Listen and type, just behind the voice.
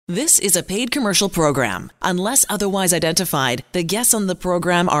This is a paid commercial program. Unless otherwise identified, the guests on the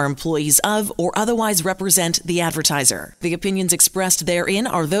program are employees of or otherwise represent the advertiser. The opinions expressed therein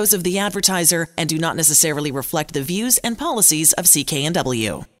are those of the advertiser and do not necessarily reflect the views and policies of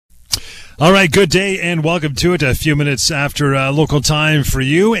CKNW. All right, good day and welcome to it. A few minutes after local time for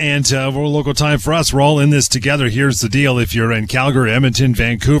you and local time for us. We're all in this together. Here's the deal. If you're in Calgary, Edmonton,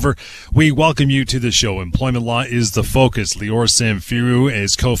 Vancouver, we welcome you to the show. Employment law is the focus. Lior Samfiru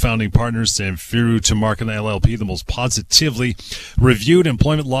is co-founding partner. Samfiru Tumarkin LLP, the most positively reviewed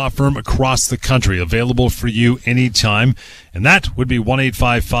employment law firm across the country. Available for you anytime. And that would be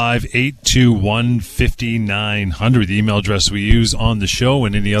 1-855-821-5900. The email address we use on the show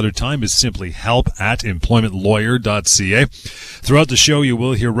and any other time is simply help@employmentlawyer.ca. Throughout the show, you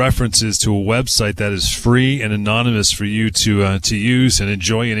will hear references to a website that is free and anonymous for you to use and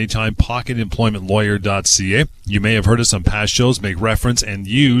enjoy anytime, pocketemploymentlawyer.ca. You may have heard us on past shows make reference and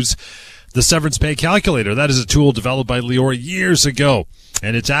use the severance pay calculator. That is a tool developed by Lior years ago.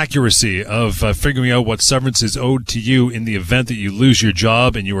 And its accuracy of figuring out what severance is owed to you in the event that you lose your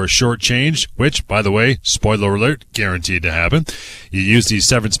job and you are shortchanged, which, by the way, spoiler alert, guaranteed to happen. You use the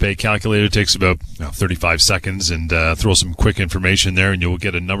severance pay calculator. It takes about 35 seconds and throw some quick information there, and you will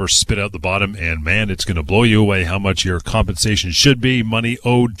get a number spit out the bottom. And, man, it's going to blow you away how much your compensation should be, money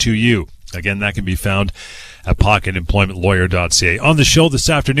owed to you. Again, that can be found at pocketemploymentlawyer.ca. On the show this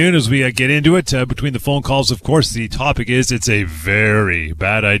afternoon, as we get into it, between the phone calls, of course, the topic is it's a very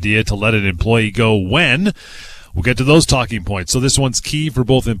bad idea to let an employee go when. We'll get to those talking points. So this one's key for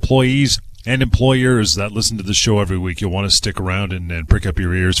both employees and employers that listen to the show every week. You'll want to stick around and prick up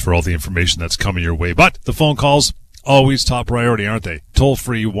your ears for all the information that's coming your way. But the phone calls, always top priority, aren't they? Toll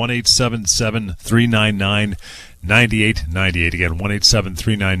free, 1-877-399-9898. Again,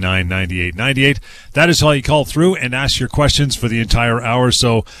 1-877-399-9898. That is how you call through and ask your questions for the entire hour.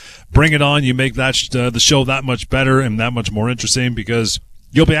 So bring it on. You make that the show that much better and that much more interesting, because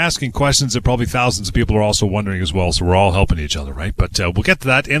you'll be asking questions that probably thousands of people are also wondering as well. So we're all helping each other, right? But we'll get to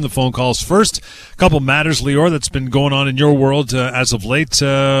that and the phone calls first. A couple matters, Lior, that's been going on in your world as of late.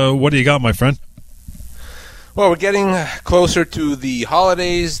 What do you got, my friend? Well, we're getting closer to the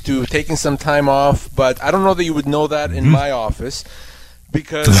holidays, to taking some time off, but I don't know that you would know that in my office,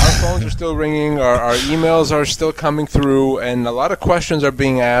 because our phones are still ringing, our emails are still coming through, and a lot of questions are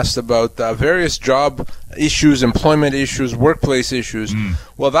being asked about various job issues, employment issues, workplace issues.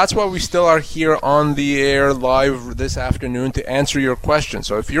 Well, that's why we still are here on the air live this afternoon to answer your questions.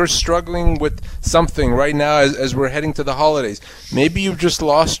 So if you're struggling with something right now as we're heading to the holidays, maybe you've just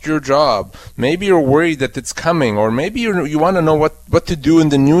lost your job, maybe you're worried that it's coming, or maybe you want to know what to do in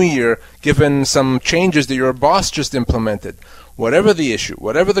the new year given some changes that your boss just implemented. Whatever the issue,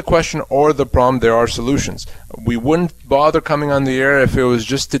 whatever the question or the problem, there are solutions. We wouldn't bother coming on the air if it was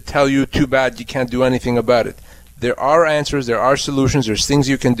just to tell you, too bad, you can't do anything about it. There are answers, there are solutions, there's things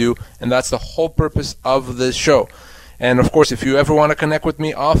you can do, and that's the whole purpose of this show. And, of course, if you ever want to connect with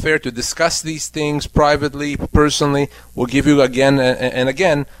me off air to discuss these things privately, personally, we'll give you again and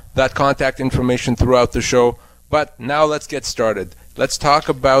again that contact information throughout the show. But now let's get started. Let's talk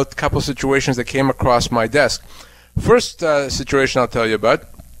about a couple situations that came across my desk. First situation I'll tell you about,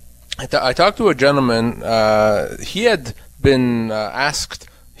 I talked to a gentleman. He had been asked,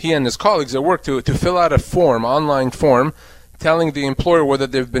 he and his colleagues at work, to fill out a form, online form, telling the employer whether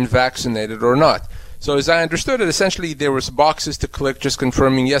they've been vaccinated or not. So as I understood it, essentially there was boxes to click just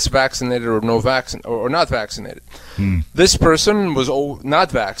confirming yes, vaccinated or no or not vaccinated. This person was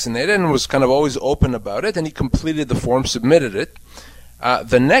not vaccinated and was kind of always open about it, and he completed the form, submitted it.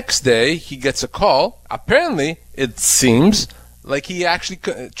 The next day, he gets a call. Apparently, it seems like he actually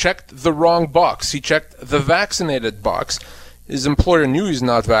checked the wrong box. He checked the vaccinated box. His employer knew he's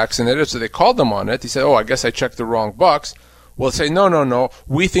not vaccinated, so they called him on it. He said, I guess I checked the wrong box. Well, say, no.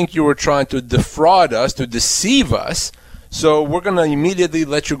 We think you were trying to defraud us, to deceive us, so we're going to immediately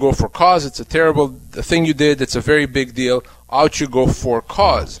let you go for cause. It's a terrible thing you did. It's a very big deal. Out you go for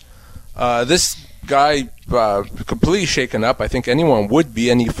cause. This guy completely shaken up. I think anyone would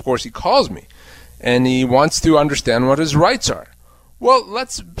be, and of course he calls me and he wants to understand what his rights are. Well,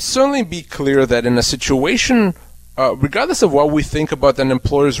 let's certainly be clear that in a situation, regardless of what we think about an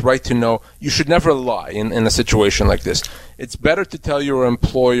employer's right to know, you should never lie in a situation like this. It's better to tell your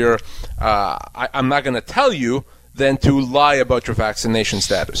employer, I'm not going to tell you, than to lie about your vaccination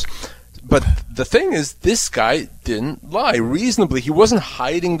status. But the thing is, this guy didn't lie. Reasonably, he wasn't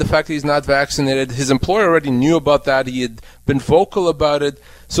hiding the fact that he's not vaccinated. His employer already knew about that. He had been vocal about it.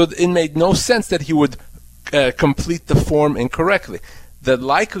 So it made no sense that he would complete the form incorrectly. The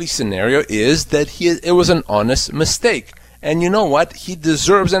likely scenario is that it was an honest mistake. And you know what? He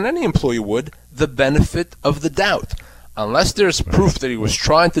deserves, and any employee would, the benefit of the doubt. Unless there's proof that he was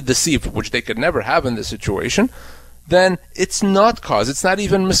trying to deceive, which they could never have in this situation, then it's not cause. It's not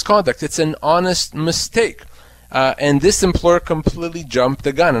even misconduct. It's an honest mistake. And this employer completely jumped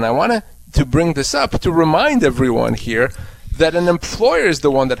the gun. And I want to bring this up to remind everyone here that an employer is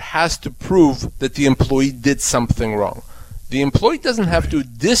the one that has to prove that the employee did something wrong. The employee doesn't have to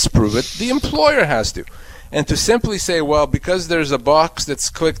disprove it. The employer has to. And to simply say, well, because there's a box that's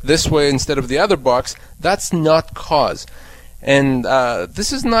clicked this way instead of the other box, that's not cause. And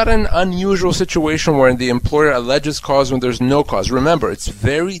this is not an unusual situation where the employer alleges cause when there's no cause. Remember, it's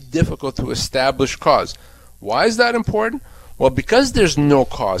very difficult to establish cause. Why is that important? Well, because there's no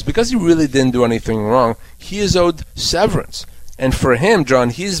cause, because he really didn't do anything wrong, he is owed severance. And for him, John,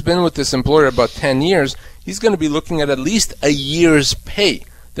 he's been with this employer about 10 years. He's going to be looking at least a year's pay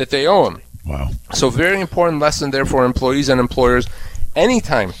that they owe him. Wow. So very important lesson there for employees and employers.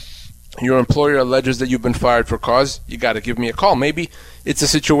 Anytime your employer alleges that you've been fired for cause, you got to give me a call. Maybe it's a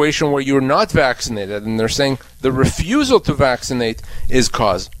situation where you're not vaccinated and they're saying the refusal to vaccinate is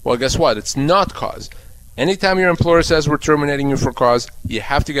cause. Well, guess what? It's not cause. Anytime your employer says we're terminating you for cause, you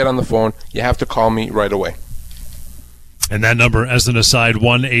have to get on the phone. You have to call me right away. And that number, as an aside,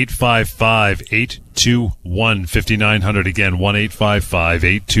 1-855-821-5900. Again,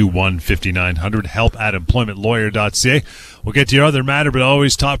 1-855-821-5900. help@employmentlawyer.ca. We'll get to your other matter, but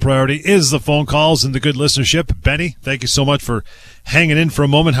always top priority is the phone calls and the good listenership. Benny, thank you so much for hanging in for a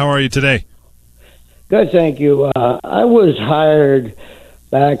moment. How are you today? Good, thank you. I was hired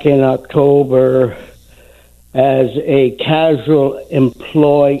back in October as a casual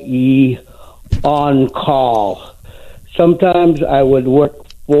employee on call. Sometimes I would work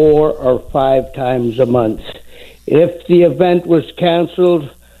 4 or 5 times a month. If the event was canceled,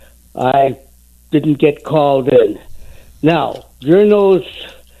 I didn't get called in. Now, during those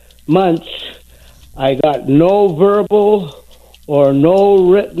months, I got no verbal or no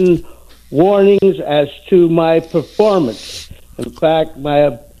written warnings as to my performance. In fact,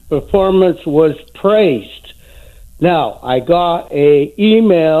 my performance was praised. Now, I got an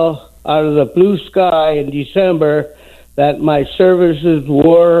email out of the blue sky in December that my services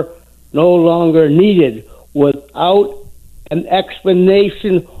were no longer needed without an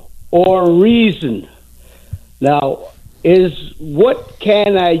explanation or reason. Now, what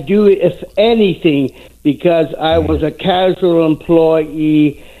can I do, if anything, because I was a casual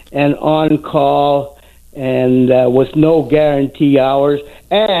employee and on call and with no guarantee hours,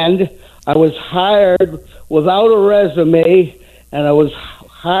 and I was hired without a resume, and I was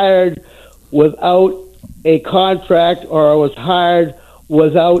hired without a contract, or I was hired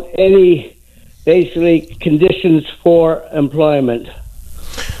without any, basically, conditions for employment.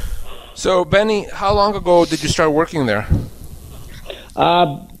 So, Benny, how long ago did you start working there?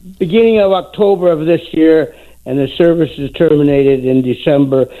 Beginning of October of this year, and the service is terminated in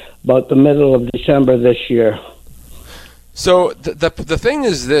December, about the middle of December this year. So the thing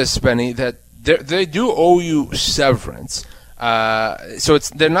is this, Benny, that they do owe you severance. So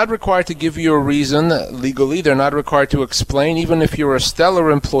they're not required to give you a reason legally. They're not required to explain. Even if you're a stellar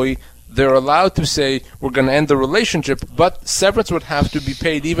employee, they're allowed to say, we're going to end the relationship, but severance would have to be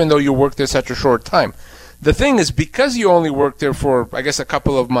paid even though you worked there such a short time. The thing is, because you only worked there for, I guess, a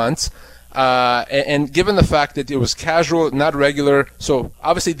couple of months, and given the fact that it was casual, not regular, so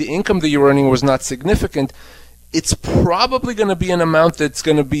obviously the income that you were earning was not significant, it's probably going to be an amount that's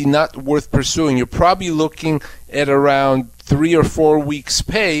going to be not worth pursuing. You're probably looking at around 3 or 4 weeks'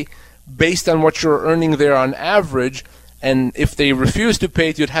 pay based on what you're earning there on average. And if they refuse to pay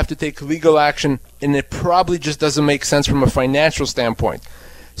it, you'd have to take legal action, and it probably just doesn't make sense from a financial standpoint.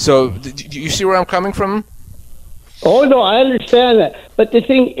 So, do you see where I'm coming from? Oh, no, I understand that. But the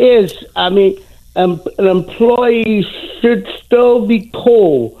thing is, I mean, an employee should still be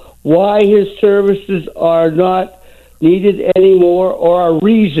told why his services are not needed anymore, or a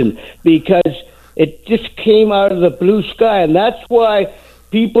reason, because it just came out of the blue sky. And that's why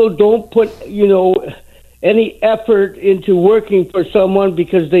people don't put, any effort into working for someone,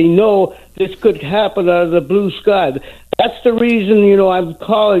 because they know this could happen out of the blue sky. That's the reason, I'm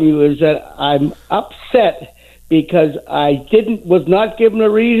calling you, is that I'm upset because I was not given a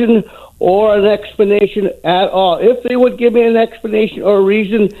reason or an explanation at all. If they would give me an explanation or a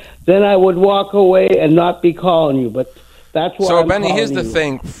reason, then I would walk away and not be calling you. But that's why. So, Benny, here's the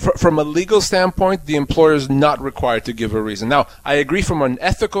thing. From a legal standpoint, the employer is not required to give a reason. Now, I agree from an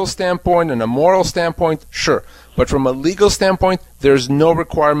ethical standpoint and a moral standpoint, sure. But from a legal standpoint, there's no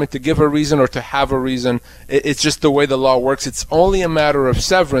requirement to give a reason or to have a reason. It's just the way the law works. It's only a matter of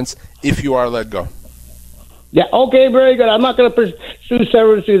severance if you are let go. Yeah, okay, very good. I'm not going to pursue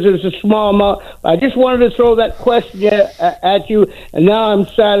severance because it's a small amount. I just wanted to throw that question at you, and now I'm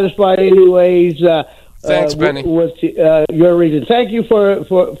satisfied anyways. Thanks, Benny. With your reason. Thank you for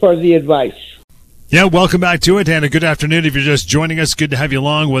the advice. Yeah, welcome back to it, and a good afternoon if you're just joining us. Good to have you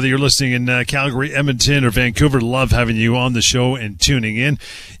along, whether you're listening in Calgary, Edmonton, or Vancouver. Love having you on the show and tuning in.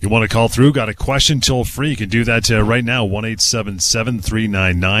 You want to call through, got a question, toll free. You can do that right now,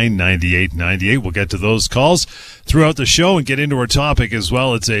 1-877-399-9898. We'll get to those calls throughout the show and get into our topic as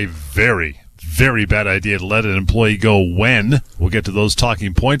well. It's a very bad idea to let an employee go when. We'll get to those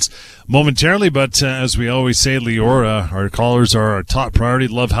talking points momentarily, but as we always say, Lior, our callers are our top priority.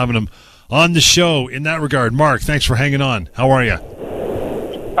 Love having them on the show in that regard. Mark, thanks for hanging on. How are you?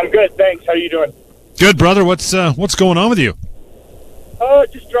 I'm good, thanks. How are you doing? Good, brother. What's going on with you?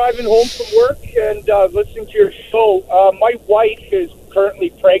 Just driving home from work and listening to your show. My wife is currently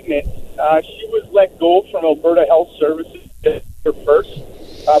pregnant. She was let go from Alberta Health Services her first,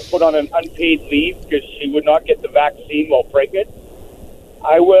 put on an unpaid leave because she would not get the vaccine while pregnant.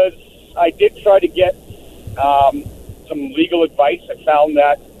 I did try to get some legal advice. I found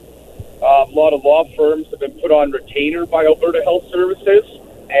that a lot of law firms have been put on retainer by Alberta Health Services,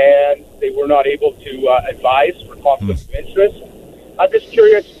 and they were not able to advise for conflict of interest. I'm just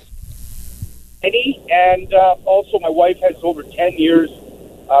curious, and also my wife has over 10 years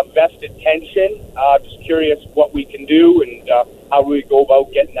vested pension. Just curious what we can do and how we go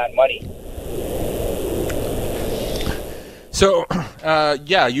about getting that money. So,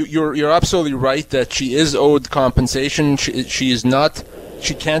 you're absolutely right that she is owed compensation. She is not.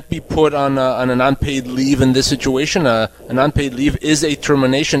 She can't be put on an unpaid leave in this situation. An unpaid leave is a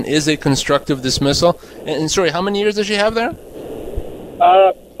termination, is a constructive dismissal. And sorry, how many years does she have there?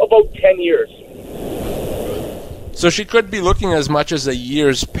 About 10 years. So she could be looking as much as a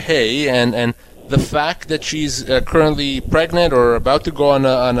year's pay, and the fact that she's currently pregnant or about to go on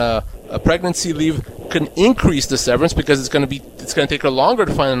a pregnancy leave can increase the severance because it's going to take her longer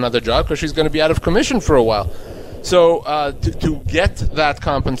to find another job because she's going to be out of commission for a while. So to get that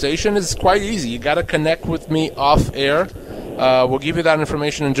compensation is quite easy. You got to connect with me off air. We'll give you that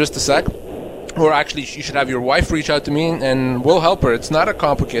information in just a sec. Or actually, you should have your wife reach out to me, and we'll help her. It's not a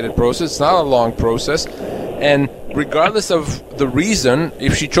complicated process. It's not a long process. And regardless of the reason,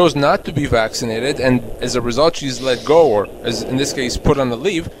 if she chose not to be vaccinated and as a result she's let go, or as in this case put on the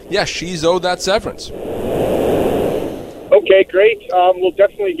leave, she's owed that severance. Okay, great. We'll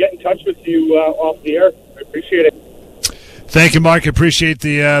definitely get in touch with you off the air. I appreciate it. Thank you, Mark. Appreciate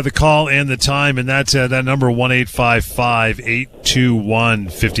the call and the time. And that's that number,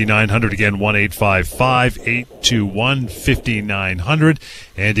 1-855-821-5900. Again, 1-855-821-5900.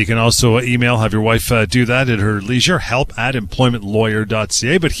 And you can also email, have your wife do that at her leisure,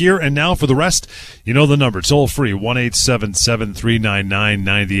 help@employmentlawyer.ca. But here and now for the rest, you know the number. It's all free,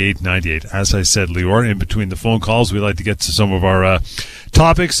 1-877-399-9898. As I said, Lior, in between the phone calls, we like to get to some of our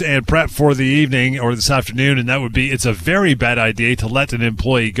topics and prep for the evening or this afternoon, and that would be, it's a very bad idea to let an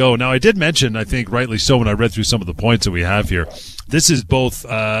employee go. Now, I did mention, I think rightly so, when I read through some of the points that we have here, this is both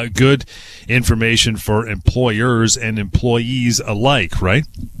good information for employers and employees alike, right?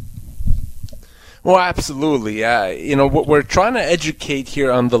 Well, absolutely. We're trying to educate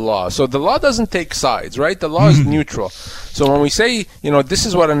here on the law. So the law doesn't take sides, right? The law is neutral. So when we say, this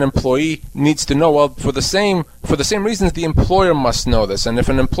is what an employee needs to know, well, for the same reasons, the employer must know this. And if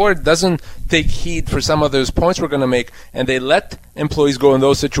an employer doesn't take heed for some of those points we're going to make, and they let employees go in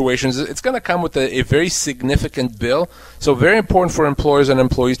those situations, it's going to come with a very significant bill. So very important for employers and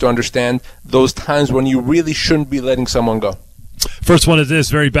employees to understand those times when you really shouldn't be letting someone go. First one is this: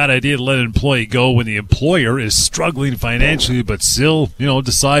 very bad idea to let an employee go when the employer is struggling financially, but still,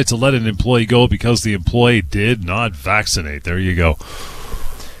 decides to let an employee go because the employee did not vaccinate. There you go.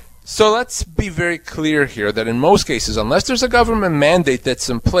 So let's be very clear here that in most cases, unless there's a government mandate that's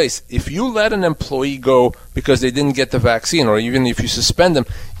in place, if you let an employee go because they didn't get the vaccine, or even if you suspend them,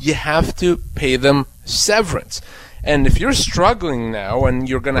 you have to pay them severance. And if you're struggling now and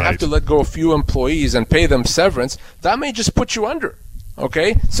you're going to have to let go a few employees and pay them severance, that may just put you under.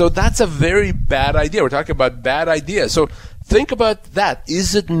 Okay? So that's a very bad idea. We're talking about bad ideas. So think about that.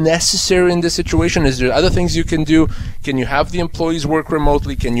 Is it necessary in this situation? Is there other things you can do? Can you have the employees work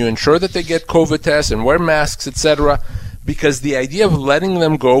remotely? Can you ensure that they get COVID tests and wear masks, etc.? Because the idea of letting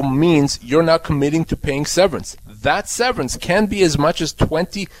them go means you're now committing to paying severance. That severance can be as much as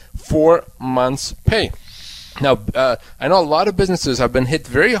 24 months' pay. Now, I know a lot of businesses have been hit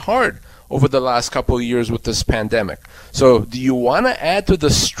very hard over the last couple of years with this pandemic. So do you want to add to the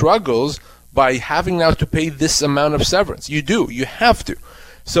struggles by having now to pay this amount of severance? You do. You have to.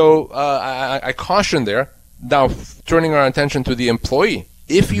 So I caution there. Now, turning our attention to the employee,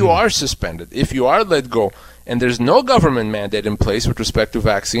 if you are suspended, if you are let go, and there's no government mandate in place with respect to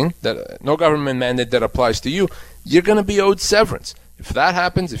vaccine, no government mandate that applies to you, you're going to be owed severance. If that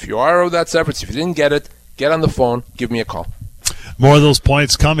happens, if you are owed that severance, if you didn't get it, get on the phone, give me a call. More of those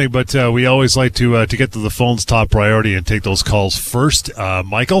points coming, but we always like to get to the phone's top priority and take those calls first.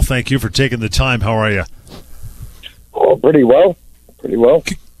 Michael, thank you for taking the time. How are you? Oh, pretty well. Pretty well.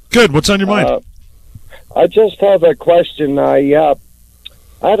 Good. What's on your mind? I just have a question. I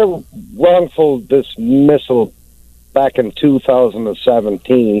had a wrongful dismissal back in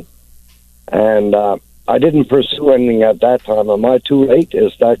 2017, and I didn't pursue anything at that time. Am I too late?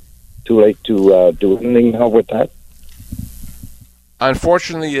 Is that too late to do anything now with that?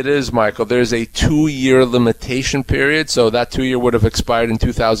 Unfortunately, it is, Michael. There's a 2-year limitation period, so that 2 year would have expired in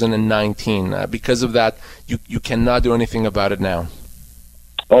 2019. Because of that, you cannot do anything about it now.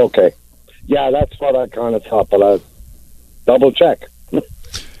 Okay. Yeah, that's what I kind of thought, but I'll double check.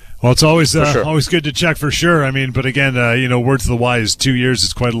 Well, it's always sure. always good to check for sure. I mean, but again, word to the wise, 2 years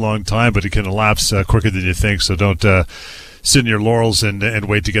is quite a long time, but it can elapse quicker than you think. So don't sit in your laurels and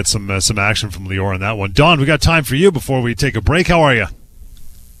wait to get some action from Lior on that one. Don, we got time for you before we take a break. How are you?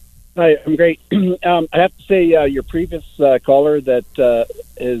 Hi, I'm great. I have to say, your previous caller that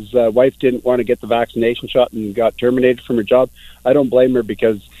his wife didn't want to get the vaccination shot and got terminated from her job, I don't blame her,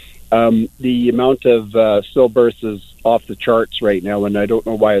 because the amount of stillbirths is off the charts right now, and I don't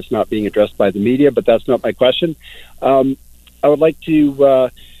know why it's not being addressed by the media, but that's not my question. I would like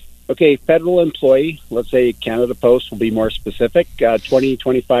to, federal employee, let's say Canada Post will be more specific, 20,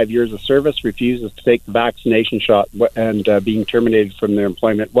 25 years of service, refuses to take the vaccination shot and being terminated from their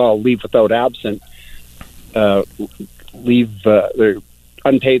employment, leave without absent, their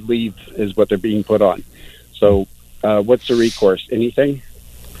unpaid leave is what they're being put on. So what's the recourse? Anything?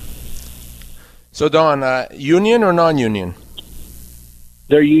 So, Don, union or non-union?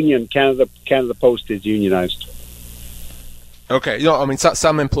 They're union. Canada Post is unionized. Okay.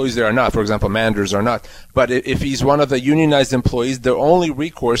 Some employees there are not. For example, managers are not. But if he's one of the unionized employees, the only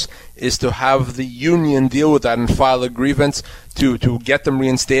recourse is to have the union deal with that and file a grievance to get them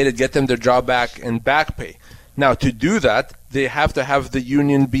reinstated, get them their job back, and back pay. Now, to do that, they have to have the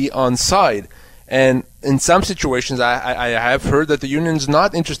union be on side. And in some situations, I have heard that the union's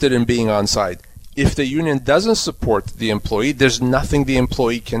not interested in being on side. If the union doesn't support the employee, there's nothing the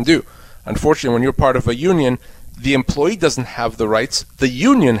employee can do. Unfortunately, when you're part of a union, the employee doesn't have the rights, the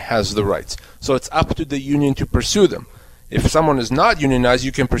union has the rights. So it's up to the union to pursue them. If someone is not unionized,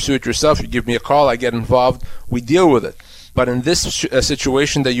 you can pursue it yourself. You give me a call, I get involved, we deal with it. But in this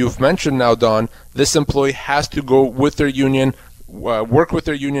situation that you've mentioned now, Don, this employee has to go with their union, work with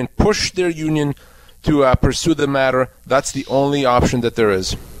their union, push their union to pursue the matter. That's the only option that there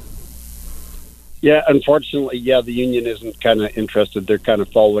is. Yeah, unfortunately, the union isn't kind of interested. They're kind of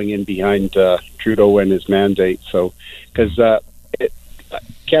following in behind Trudeau and his mandate. So, because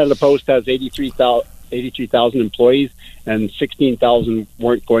Canada Post has 83,000 employees, and 16,000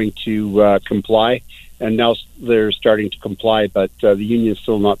 weren't going to comply, and now they're starting to comply, but the union's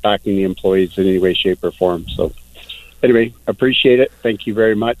still not backing the employees in any way, shape, or form. So, anyway, appreciate it. Thank you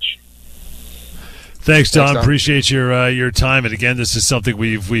very much. Thanks, Don. Appreciate your time. And again, this is something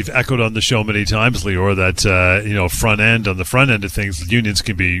we've echoed on the show many times, Lior, that on the front end of things, unions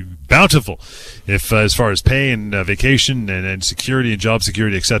can be bountiful if as far as pay and vacation and security and job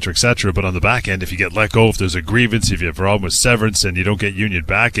security, et cetera, but on the back end, if you get let go, if there's a grievance, if you have a problem with severance and you don't get union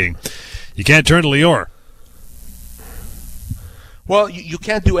backing, you can't turn to Lior. Well, you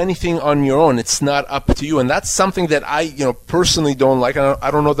can't do anything on your own. It's not up to you. And that's something that I personally don't like.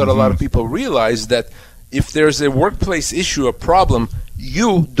 I don't know that a lot of people realize that if there's a workplace issue, a problem,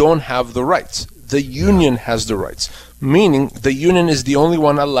 you don't have the rights. The union has the rights, meaning the union is the only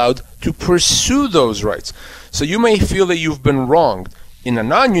one allowed to pursue those rights. So you may feel that you've been wronged. In a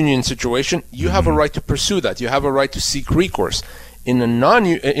non-union situation, you have a right to pursue that. You have a right to seek recourse. In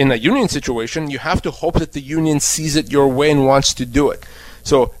a union situation, you have to hope that the union sees it your way and wants to do it.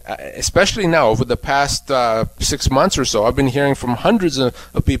 So, especially now, over the past 6 months or so, I've been hearing from hundreds of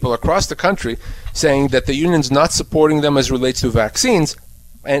people across the country saying that the union's not supporting them as relates to vaccines,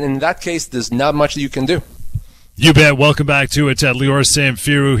 and in that case, there's not much that you can do. You bet. Welcome back to it. Lior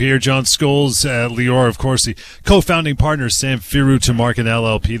Samfiru here. John Scholes. Lior, of course, the co-founding partner, Samfiru Tumarkin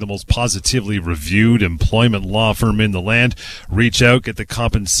LLP, the most positively reviewed employment law firm in the land. Reach out, get the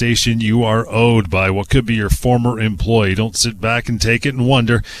compensation you are owed by what could be your former employee. Don't sit back and take it and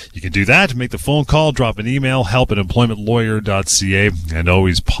wonder. You can do that. Make the phone call, drop an email, help@employmentlawyer.ca, and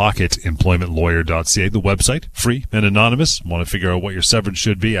always pocket employmentlawyer.ca. The website, free and anonymous. Want to figure out what your severance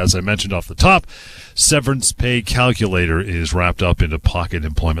should be, as I mentioned off the top. severance pay calculator is wrapped up into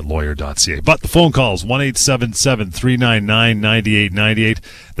pocketemploymentlawyer.ca. But the phone calls, 1-877-399-9898.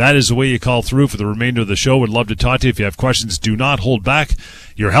 That is the way you call through for the remainder of the show. Would love to talk to you. If you have questions, do not hold back.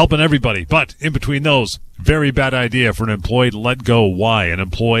 You're helping everybody. But in between those, very bad idea for an employee to let go. Why? An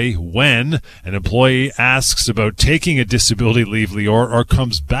employee, when an employee asks about taking a disability leave, Lior, or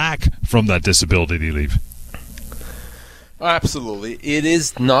comes back from that disability leave. Absolutely. It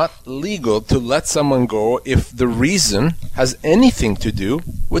is not legal to let someone go if the reason has anything to do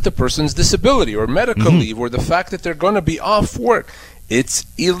with the person's disability or medical leave or the fact that they're going to be off work. It's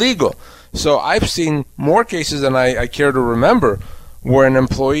illegal. So I've seen more cases than I care to remember where an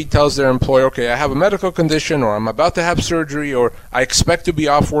employee tells their employer, okay, I have a medical condition, or I'm about to have surgery, or I expect to be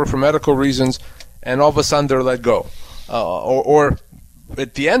off work for medical reasons, and all of a sudden they're let go. Or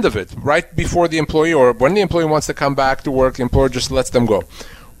at the end of it, right before the employee, or when the employee wants to come back to work, the employer just lets them go.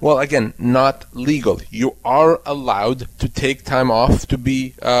 Well, again, not legal. You are allowed to take time off to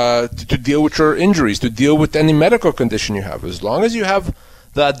be to deal with your injuries, to deal with any medical condition you have. As long as you have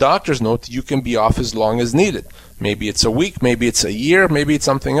that doctor's note, you can be off as long as needed. Maybe it's a week, maybe it's a year, maybe it's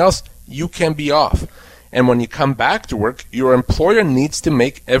something else. You can be off. And when you come back to work, your employer needs to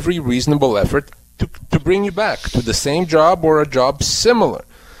make every reasonable effort to bring you back to the same job or a job similar.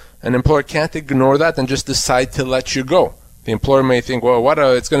 An employer can't ignore that and just decide to let you go. The employer may think, well,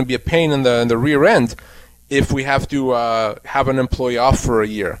 it's going to be a pain in the rear end if we have to have an employee off for a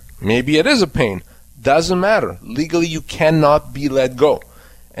year. Maybe it is a pain. Doesn't matter. Legally, you cannot be let go.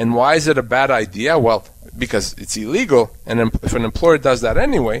 And why is it a bad idea? Well, because it's illegal, and if an employer does that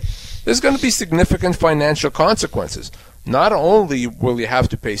anyway, there's going to be significant financial consequences. Not only will you have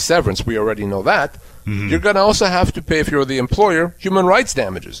to pay severance, we already know that, you're going to also have to pay, if you're the employer, human rights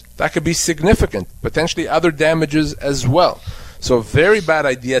damages. That could be significant, potentially other damages as well. So very bad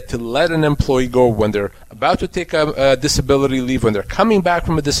idea to let an employee go when they're about to take a disability leave, when they're coming back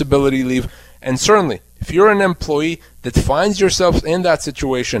from a disability leave. And certainly, if you're an employee that finds yourself in that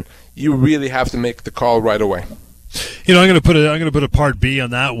situation, you really have to make the call right away. You know, I'm going to put a part B on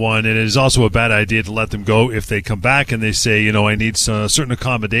that one, and it is also a bad idea to let them go if they come back and they say, you know, I need certain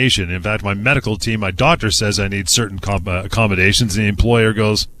accommodation. In fact, my medical team, my doctor says I need certain accommodations, and the employer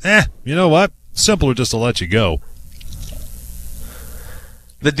goes, you know what? Simpler just to let you go.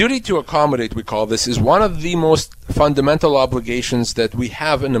 The duty to accommodate, we call this, is one of the most fundamental obligations that we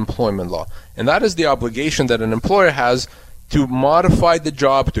have in employment law. And that is the obligation that an employer has to modify the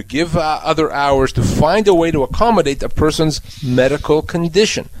job, to give other hours, to find a way to accommodate a person's medical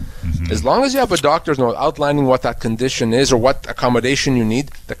condition. As long as you have a doctor's note outlining what that condition is or what accommodation you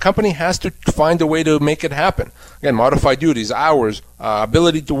need, the company has to find a way to make it happen. Again, modify duties, hours,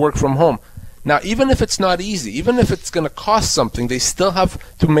 ability to work from home. Now, even if it's not easy, even if it's going to cost something, they still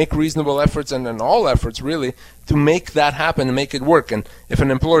have to make reasonable efforts and all efforts, really, to make that happen and make it work. And if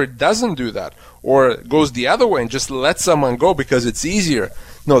an employer doesn't do that or goes the other way and just lets someone go because it's easier,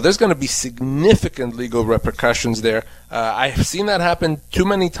 no, there's going to be significant legal repercussions there. I've seen that happen too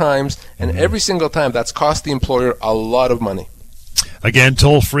many times, and every single time that's cost the employer a lot of money. Again,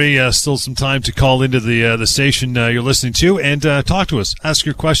 toll free, still some time to call into the station you're listening to and talk to us. Ask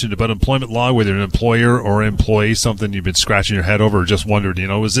your question about employment law, whether you're an employer or employee, something you've been scratching your head over or just wondered, you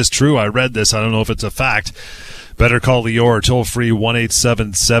know, is this true? I read this. I don't know if it's a fact. Better call Lior, toll free,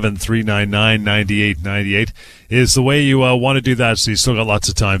 1-877-399-9898 is the way you want to do that. So you still got lots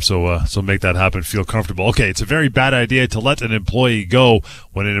of time. So make that happen. Feel comfortable. Okay, it's a very bad idea to let an employee go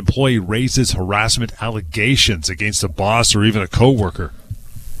when an employee raises harassment allegations against a boss or even a coworker.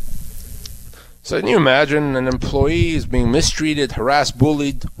 So can you imagine an employee is being mistreated, harassed,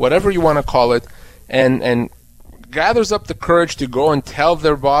 bullied, whatever you want to call it, and gathers up the courage to go and tell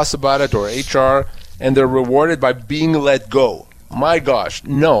their boss about it or HR, and they're rewarded by being let go. My gosh,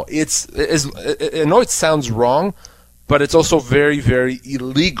 no. I know it sounds wrong, but it's also very, very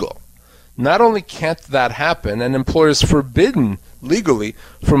illegal. Not only can't that happen, an employer is forbidden legally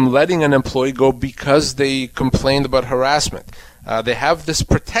from letting an employee go because they complained about harassment. They have this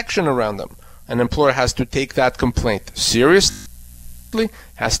protection around them. An employer has to take that complaint seriously,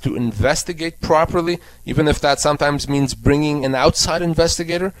 has to investigate properly, even if that sometimes means bringing an outside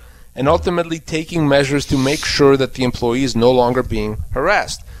investigator, and ultimately taking measures to make sure that the employee is no longer being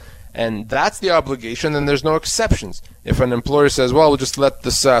harassed. And that's the obligation, and there's no exceptions. If an employer says, well, we'll just let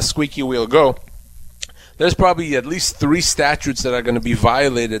this squeaky wheel go, there's probably at least 3 statutes that are going to be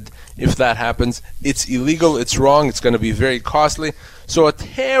violated if that happens. It's illegal, it's wrong, it's going to be very costly. So a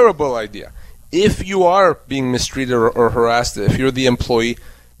terrible idea. If you are being mistreated or harassed, if you're the employee,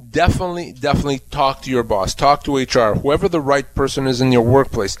 definitely talk to your boss, talk to HR, whoever the right person is in your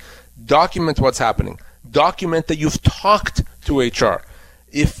workplace. document what's happening. Document that you've talked to HR.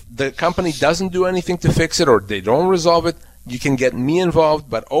 If the company doesn't do anything to fix it or they don't resolve it, you can get me involved,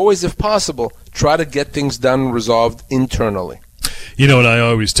 but always, if possible, try to get things done, resolved internally. You know what I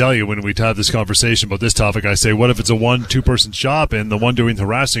always tell you when we have this conversation about this topic, I say, what if it's a 1-2 person shop and the one doing the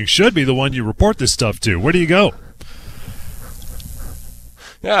harassing should be the one you report this stuff to? Where do you go?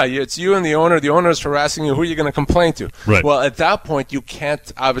 Yeah, it's you and the owner. The owner is harassing you. Who are you going to complain to? Right. Well, at that point, you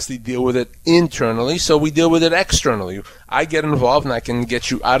can't obviously deal with it internally, so we deal with it externally. I get involved, and I can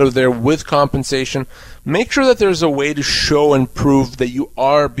get you out of there with compensation. Make sure that there's a way to show and prove that you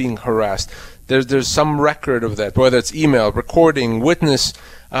are being harassed. There's some record of that, whether it's email, recording, witness.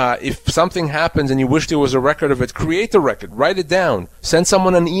 If something happens and you wish there was a record of it, create the record. Write it down. Send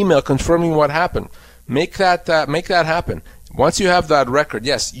someone an email confirming what happened. Make that happen. Once you have that record,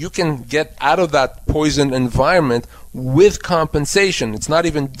 yes, you can get out of that poisoned environment with compensation. It's not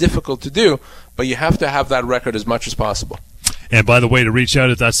even difficult to do, but you have to have that record as much as possible. And by the way, to reach out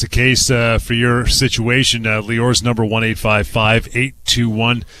if that's the case for your situation, Lior's number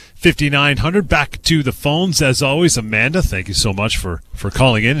 1-855-821-5900. Back to the phones as always. Amanda, thank you so much for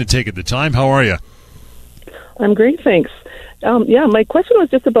calling in and taking the time. How are you? I'm great, thanks. My question was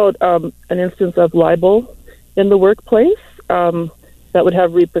just about an instance of libel in the workplace that would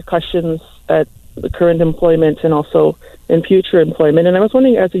have repercussions at the current employment and also in future employment. And I was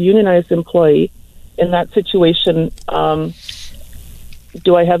wondering, as a unionized employee in that situation,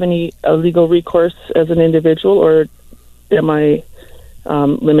 do I have any legal recourse as an individual, or am I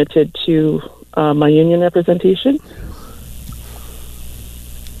limited to my union representation?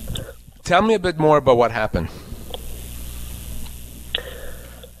 Tell me a bit more about what happened.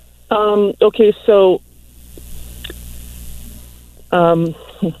 Okay, so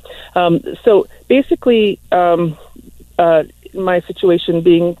so basically, my situation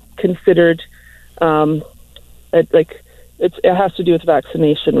being considered, it has to do with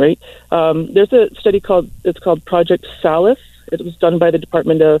vaccination, right? There's a study called Project Salus. It was done by the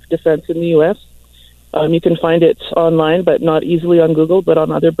Department of Defense in the U.S. You can find it online, but not easily on Google, but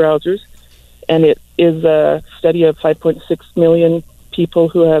on other browsers. And it is a study of 5.6 million people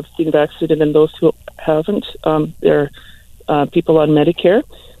who have been vaccinated and those who haven't. They're people on Medicare.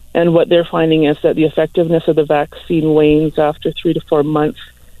 And what they're finding is that the effectiveness of the vaccine wanes after 3 to 4 months.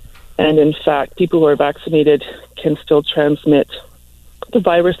 And in fact, people who are vaccinated can still transmit the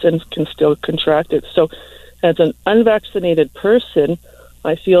virus and can still contract it. So as an unvaccinated person,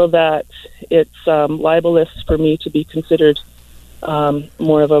 I feel that it's libelous for me to be considered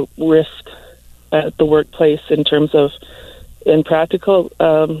more of a risk at the workplace in terms of, in a practical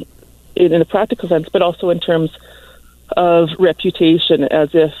sense, but also in terms of reputation,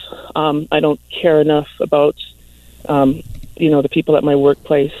 as if I don't care enough about the people at my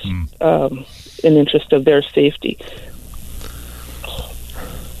workplace in interest of their safety.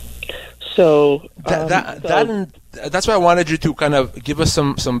 So that's why I wanted you to kind of give us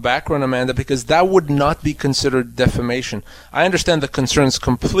some background, Amanda, because that would not be considered defamation. I understand the concerns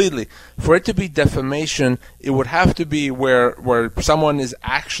completely. For it to be defamation, it would have to be where someone is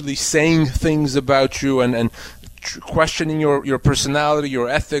actually saying things about you and questioning your personality, your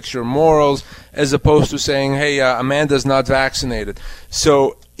ethics, your morals, as opposed to saying, hey, Amanda's not vaccinated.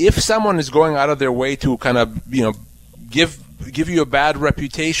 So if someone is going out of their way to kind of, give you a bad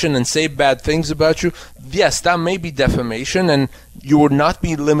reputation and say bad things about you, yes, that may be defamation, and you would not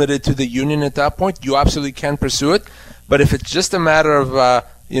be limited to the union at that point. You absolutely can pursue it. But if it's just a matter of,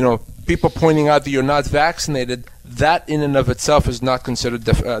 people pointing out that you're not vaccinated, that in and of itself is not considered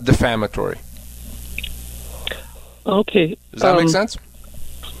defamatory. Okay. Does that make sense?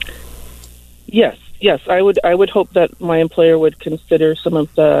 Yes. I would hope that my employer would consider some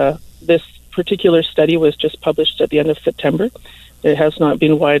of this particular study was just published at the end of September. It has not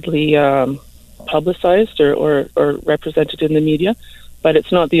been widely publicized or represented in the media, but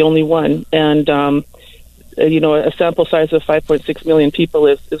it's not the only one. And a sample size of 5.6 million people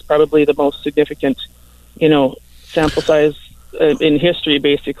is probably the most significant, sample size in history,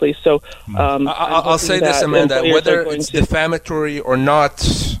 basically. So I'll say this, Amanda, whether it's defamatory or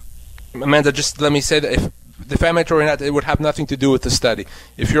not, Amanda, just let me say that if defamatory or not, it would have nothing to do with the study.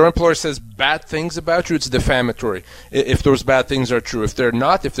 If your employer says bad things about you, it's defamatory. If those bad things are true. If they're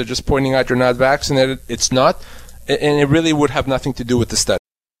not, if they're just pointing out you're not vaccinated, it's not. And it really would have nothing to do with the study.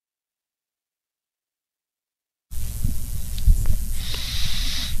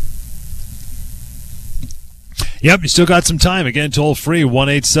 Yep, you still got some time. Again, toll free,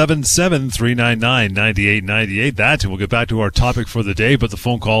 1-877-399-9898. That, and we'll get back to our topic for the day, but the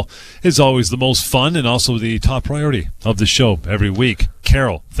phone call is always the most fun and also the top priority of the show every week.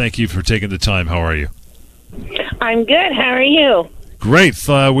 Carol, thank you for taking the time. How are you? I'm good. How are you? Great.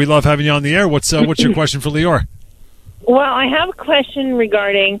 We love having you on the air. What's your question for Lior? Well, I have a question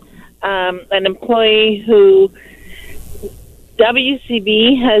regarding an employee who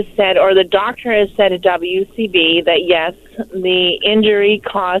WCB has said, or the doctor has said at WCB, that yes, the injury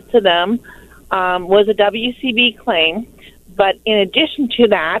caused to them was a WCB claim, but in addition to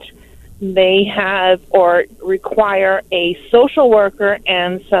that, they have or require a social worker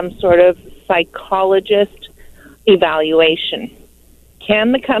and some sort of psychologist evaluation.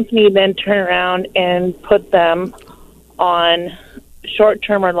 Can the company then turn around and put them on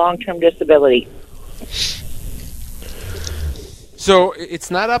short-term or long-term disability? So it's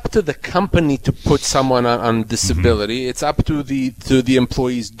not up to the company to put someone on disability. It's up to the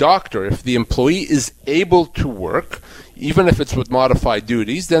employee's doctor. If the employee is able to work, even if it's with modified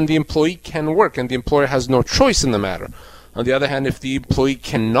duties, then the employee can work, and the employer has no choice in the matter. On the other hand, if the employee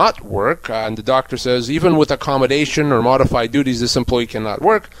cannot work, and the doctor says even with accommodation or modified duties this employee cannot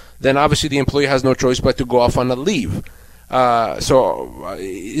work, then obviously the employee has no choice but to go off on a leave. Does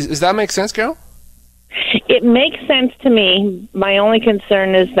that make sense, Carol? It makes sense to me. My only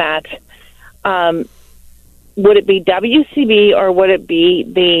concern is that would it be WCB or would it be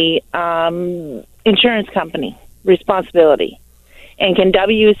the insurance company responsibility? And can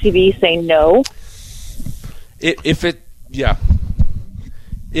WCB say no? If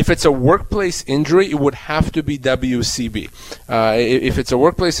it's a workplace injury, it would have to be WCB. If it's a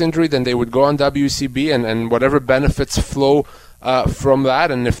workplace injury, then they would go on WCB and whatever benefits flow from that.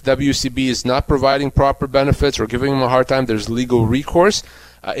 And if WCB is not providing proper benefits or giving them a hard time, there's legal recourse.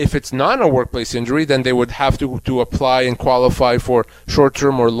 If it's not a workplace injury, then they would have to apply and qualify for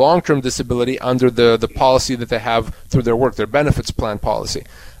short-term or long-term disability under the policy that they have through their work, their benefits plan policy.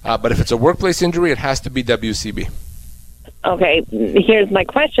 But if it's a workplace injury, it has to be WCB. Okay, here's my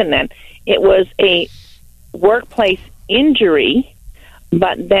question then. It was a workplace injury,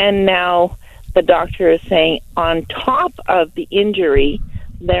 but then now the doctor is saying on top of the injury,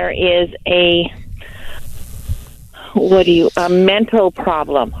 there is a mental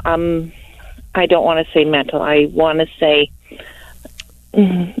problem. I don't want to say mental. I want to say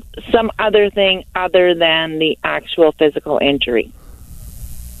some other thing other than the actual physical injury.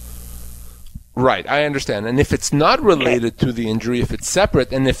 Right, I understand. And if it's not related to the injury, if it's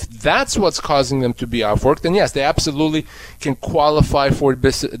separate, and if that's what's causing them to be off work, then yes, they absolutely can qualify for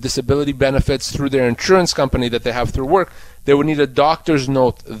disability benefits through their insurance company that they have through work. They would need a doctor's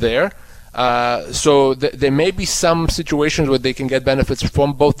note there. So there may be some situations where they can get benefits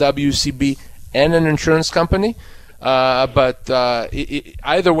from both WCB and an insurance company. But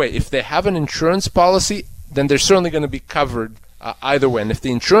either way, if they have an insurance policy, then they're certainly going to be covered either way. And if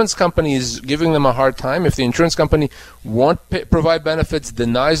the insurance company is giving them a hard time, if the insurance company won't provide benefits,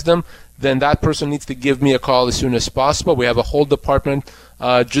 denies them, then that person needs to give me a call as soon as possible. We have a whole department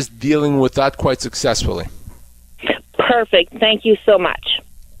just dealing with that quite successfully. Perfect. Thank you so much.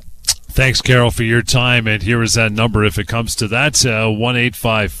 Thanks, Carol, for your time. And here is that number if it comes to that,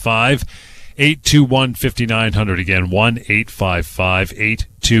 1-855-821-5900. Again,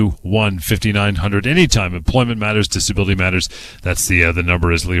 1-855-821-5900. Anytime employment matters, disability matters. That's the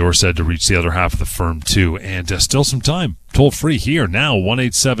number, as Lior said, to reach the other half of the firm, too. And still some time. Toll free here now,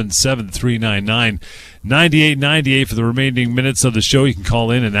 1-877-399-9898 for the remaining minutes of the show. You can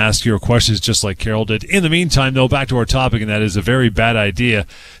call in and ask your questions just like Carol did. In the meantime, though, back to our topic, and that is a very bad idea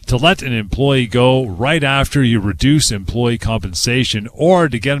to let an employee go right after you reduce employee compensation or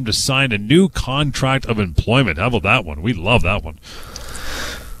to get them to sign a new contract of employment. How about that one? We love that one.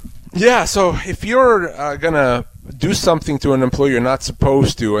 Yeah, so if you're going to do something to an employee you're not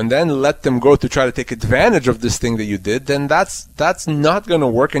supposed to and then let them go to try to take advantage of this thing that you did, then that's not going to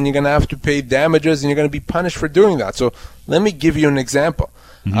work, and you're going to have to pay damages and you're going to be punished for doing that. So let me give you an example.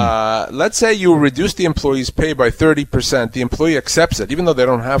 Mm-hmm. Let's say you reduce the employee's pay by 30%. The employee accepts it, even though they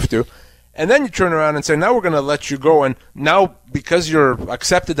don't have to. And then you turn around and say, now we're going to let you go, and now because you're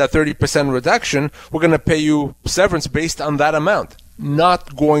accepted that 30% reduction, we're going to pay you severance based on that amount.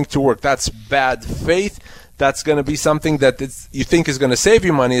 Not going to work. That's bad faith. That's going to be something that you think is going to save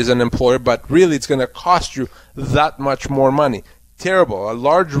you money as an employer, but really it's going to cost you that much more money. Terrible. A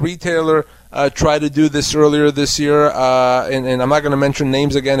large retailer tried to do this earlier this year, and I'm not going to mention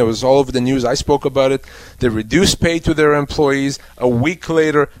names again. It was all over the news. I spoke about it. They reduced pay to their employees. A week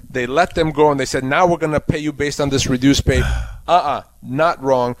later, they let them go, and they said, now we're going to pay you based on this reduced pay. Not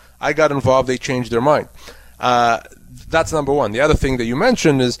wrong. I got involved. They changed their mind. That's number one. The other thing that you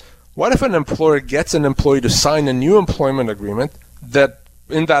mentioned is, what if an employer gets an employee to sign a new employment agreement that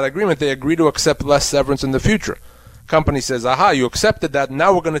in that agreement they agree to accept less severance in the future? Company says, aha, you accepted that,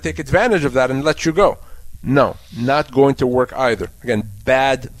 now we're going to take advantage of that and let you go. No, not going to work either. Again,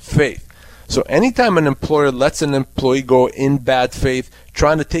 bad faith. So anytime an employer lets an employee go in bad faith,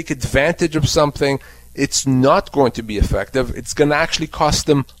 trying to take advantage of something, it's not going to be effective. It's going to actually cost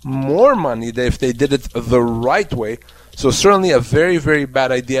them more money than if they did it the right way. So certainly a very, very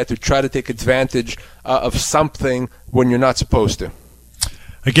bad idea to try to take advantage of something when you're not supposed to.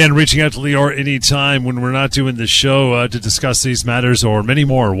 Again, reaching out to Lior anytime when we're not doing the show to discuss these matters or many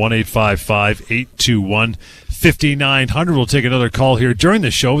more. 1-855-821-5900. We'll take another call here during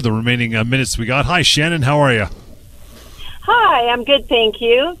the show, the remaining minutes we got. Hi, Shannon. How are you? Hi, I'm good, thank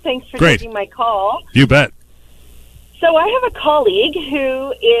you. Thanks for taking my call. You bet. So I have a colleague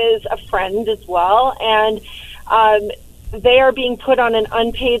who is a friend as well, and they are being put on an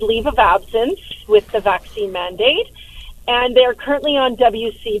unpaid leave of absence with the vaccine mandate, and they're currently on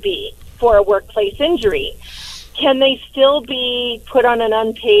WCB for a workplace injury. Can they still be put on an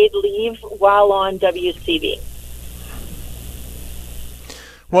unpaid leave while on WCB?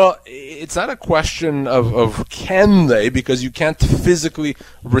 Well, it's not a question of can they, because you can't physically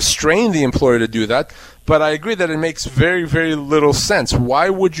restrain the employer to do that, but I agree that it makes very, very little sense. Why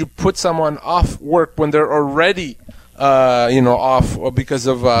would you put someone off work when they're already off because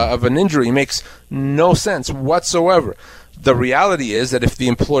of an injury? It makes no sense whatsoever. The reality is that if the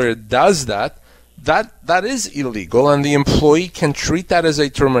employer does that is illegal, and the employee can treat that as a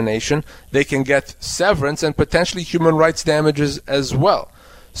termination. They can get severance and potentially human rights damages as well.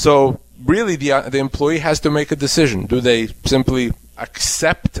 So really the employee has to make a decision. Do they simply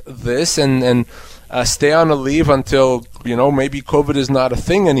accept this and stay on a leave until, maybe COVID is not a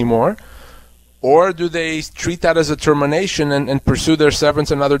thing anymore? Or do they treat that as a termination and pursue their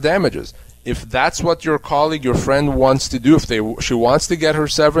severance and other damages? If that's what your colleague, your friend wants to do, she wants to get her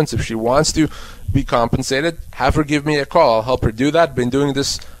severance, if she wants to be compensated, have her give me a call. I'll help her do that. Been doing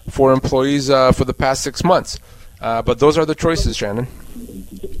this for employees for the past 6 months. But those are the choices, Shannon.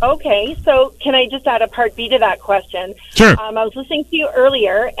 Okay, so can I just add a part B to that question? Sure. I was listening to you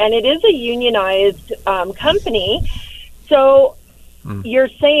earlier, and it is a unionized company. So you're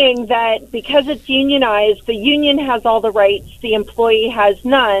saying that because it's unionized, the union has all the rights, the employee has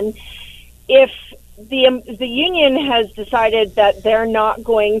none. If the union has decided that they're not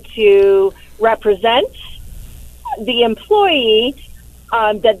going to represent the employee,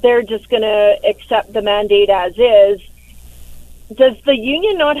 that they're just going to accept the mandate as is, does the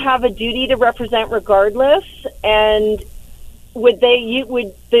union not have a duty to represent regardless? And would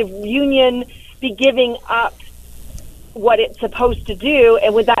the union be giving up what it's supposed to do?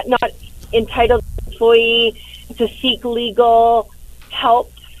 And would that not entitle the employee to seek legal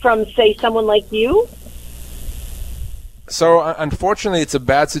help from, say, someone like you? So unfortunately, it's a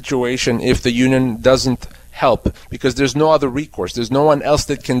bad situation if the union doesn't help, because there's no other recourse. There's no one else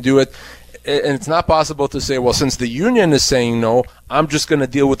that can do it. And it's not possible to say, well, since the union is saying no, I'm just going to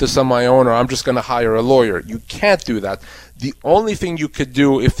deal with this on my own, or I'm just going to hire a lawyer. You can't do that. The only thing you could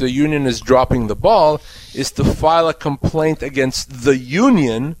do if the union is dropping the ball is to file a complaint against the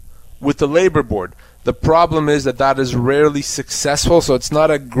union with the labor board. The problem is that is rarely successful, so it's not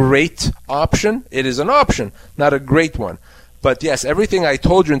a great option. It is an option, not a great one. But yes, everything I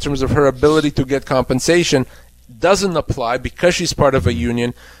told you in terms of her ability to get compensation doesn't apply because she's part of a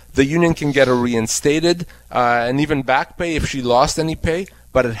union. The union can get her reinstated and even back pay if she lost any pay,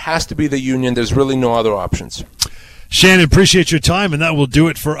 but it has to be the union. There's really no other options. Shannon, appreciate your time, and that will do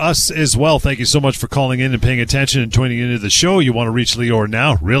it for us as well. Thank you so much for calling in and paying attention and tuning into the show. You want to reach Lior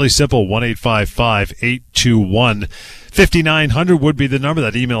now? Really simple, 1-855-821-5900 would be the number.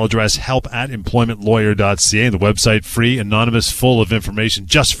 That email address, help@employmentlawyer.ca. The website, free, anonymous, full of information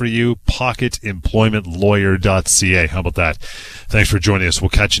just for you, pocketemploymentlawyer.ca. How about that? Thanks for joining us. We'll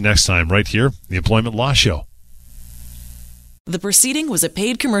catch you next time right here, The Employment Law Show. The proceeding was a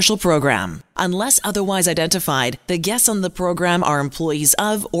paid commercial program. Unless otherwise identified, the guests on the program are employees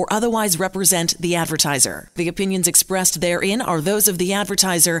of or otherwise represent the advertiser. The opinions expressed therein are those of the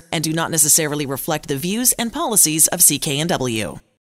advertiser and do not necessarily reflect the views and policies of CKNW.